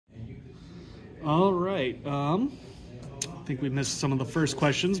All right. I think we missed some of the first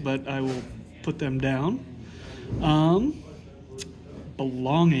questions, but I will put them down.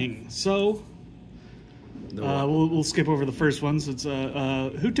 Belonging. So we'll skip over the first ones. It's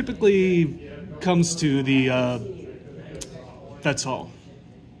who typically comes to the Vets Hall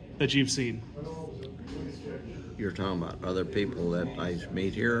that you've seen? You're talking about other people that I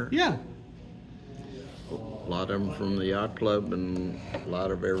meet here? Yeah. A lot of them from the yacht club and a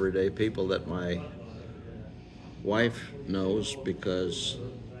lot of everyday people that my wife knows because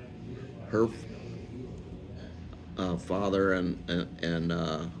her father and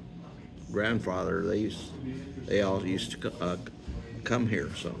grandfather, they all used to come here.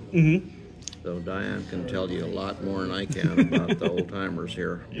 So so Diane can tell you a lot more than I can about the old timers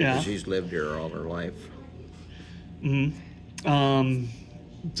here. Yeah. Because she's lived here all her life.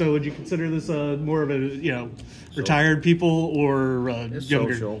 So would you consider this more of a retired people or It's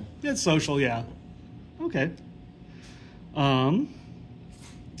younger? social. It's social, yeah. Okay.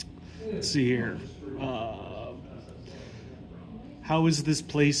 Let's see here. How is this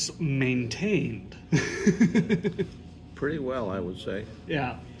place maintained? Pretty well, I would say.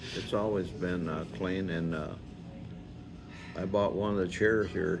 Yeah. It's always been clean, and I bought one of the chairs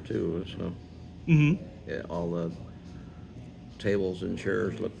here too. So yeah, all the tables and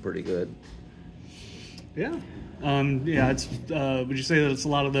chairs look pretty good. Yeah. It's. Would you say that it's a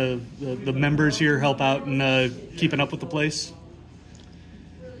lot of the members here help out in keeping up with the place?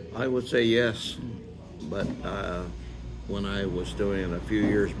 I would say yes, but when I was doing it a few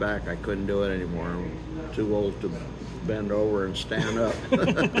years back, I couldn't do it anymore. I'm too old to bend over and stand up.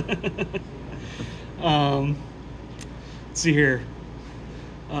 Let's see here.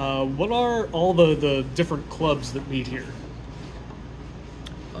 What are all the different clubs that meet here?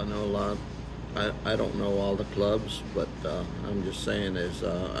 I know a lot. I don't know all the clubs, but I'm just saying is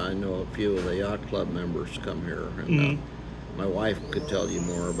I know a few of the yacht club members come here, and my wife could tell you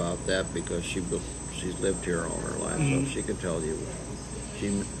more about that because she's lived here all her life, so she could tell you.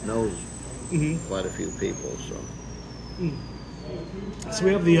 She knows quite a few people, so. So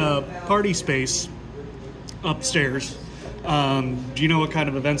we have the party space upstairs. Do you know what kind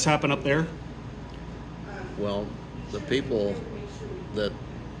of events happen up there? Well, the people that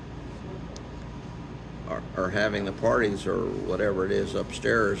are having the parties or whatever it is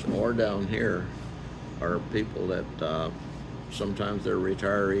upstairs or down here are people that sometimes they're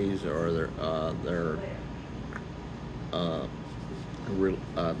retirees or they're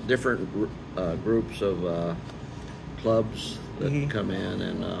different groups of clubs that come in,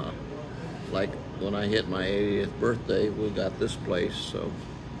 and like when I hit my 80th birthday, we got this place. So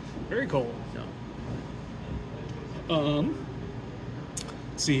very cool. Yeah.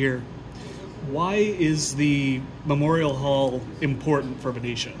 Let's see here. Why is the Memorial Hall important for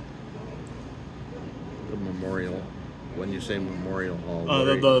Benicia? The memorial. When you say Memorial Hall,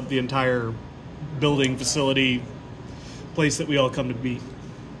 the entire building, facility, place that we all come to meet.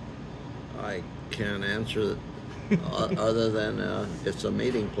 I can't answer that other than it's a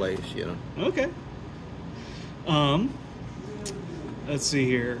meeting place, Okay. Let's see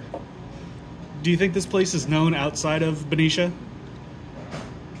here. Do you think this place is known outside of Benicia?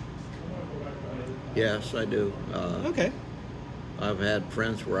 Yes, I do. Okay. I've had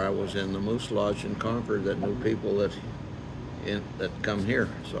friends where I was in the Moose Lodge in Concord that knew people that come here.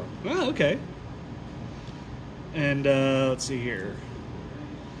 So. Oh, okay. And let's see here.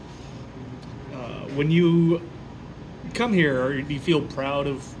 When you come here, do you feel proud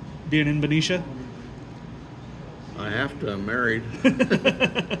of being in Benicia? I have to. I'm married.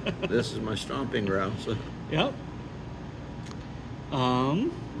 This is my stomping ground. So. Yep.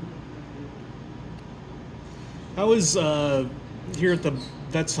 How is here at the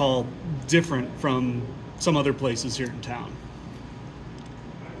Vets Hall different from some other places here in town?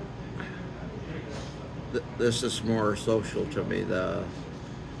 This is more social to me. The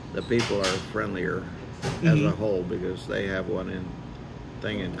people are friendlier as a whole because they have one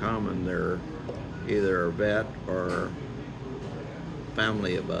thing in common. They're either a vet or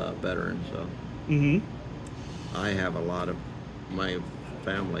family of a veteran. So I have a lot of my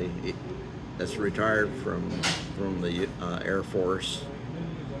family that's retired from the Air Force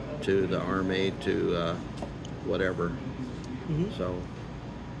to the Army to whatever. So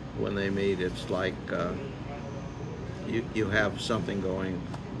when they meet, it's like you have something going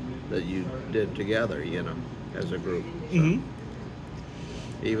that you did together, as a group. So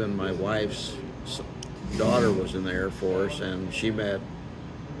even my wife's daughter was in the Air Force, and she met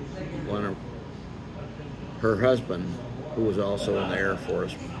one of her husband, who was also in the Air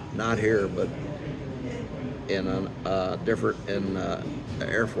Force, not here, but in a different the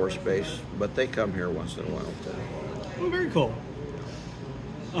Air Force Base, but they come here once in a while too. Oh, very cool.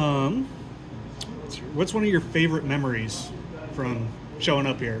 What's one of your favorite memories from showing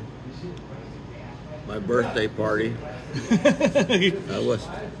up here? My birthday party.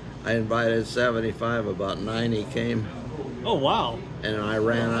 I invited 75. About 90 came. Oh wow! And I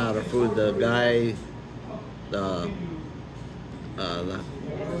ran out of food. The guy,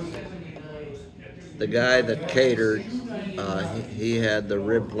 the guy that catered, he had the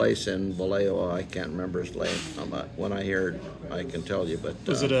rib place in Vallejo. I can't remember his name. When I hear it, I can tell you. But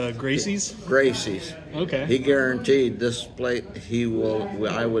was it Gracie's? Gracie's. Okay. He guaranteed this plate.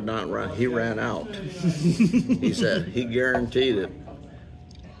 I would not run. He ran out. He said he guaranteed it,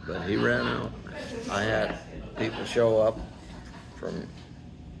 but he ran out. I had people show up from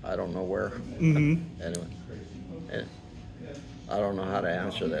I don't know where. Mm-hmm. Anyway, I don't know how to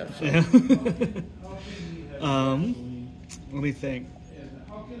answer that. So. Yeah. Let me think.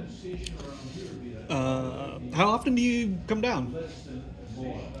 How often do you come down?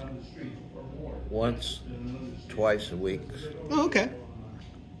 Once, twice a week. Oh, okay.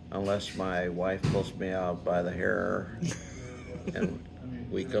 Unless my wife pulls me out by the hair, and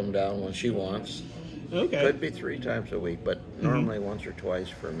we come down when she wants. Okay. Could be 3 times a week, but normally once or twice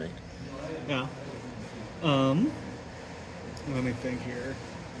for me. Yeah. Let me think here.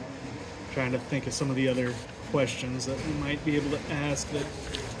 Trying to think of some of the other questions that we might be able to ask that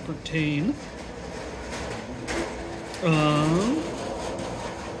pertain.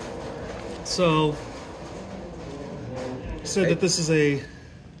 So, you said that this is a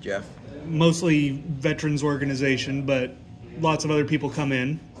Jeff? mostly veterans organization, but lots of other people come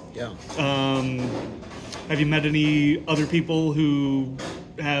in. Yeah. Have you met any other people who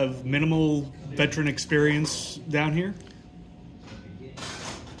have minimal veteran experience down here?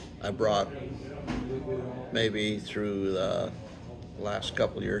 I brought maybe through the last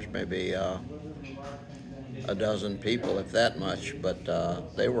couple of years, maybe a dozen people, if that much, but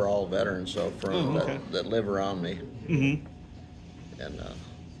they were all veterans, so from that live around me. Mm-hmm. And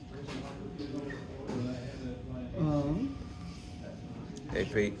hey,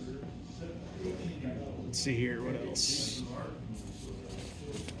 Pete. Let's see here, what else?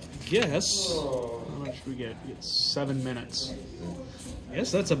 Guess, how much did we get? We get 7 minutes. I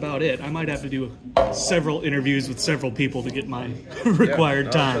guess that's about it. I might have to do several interviews with several people to get my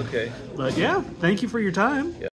required time. Okay. But yeah, thank you for your time. Yeah.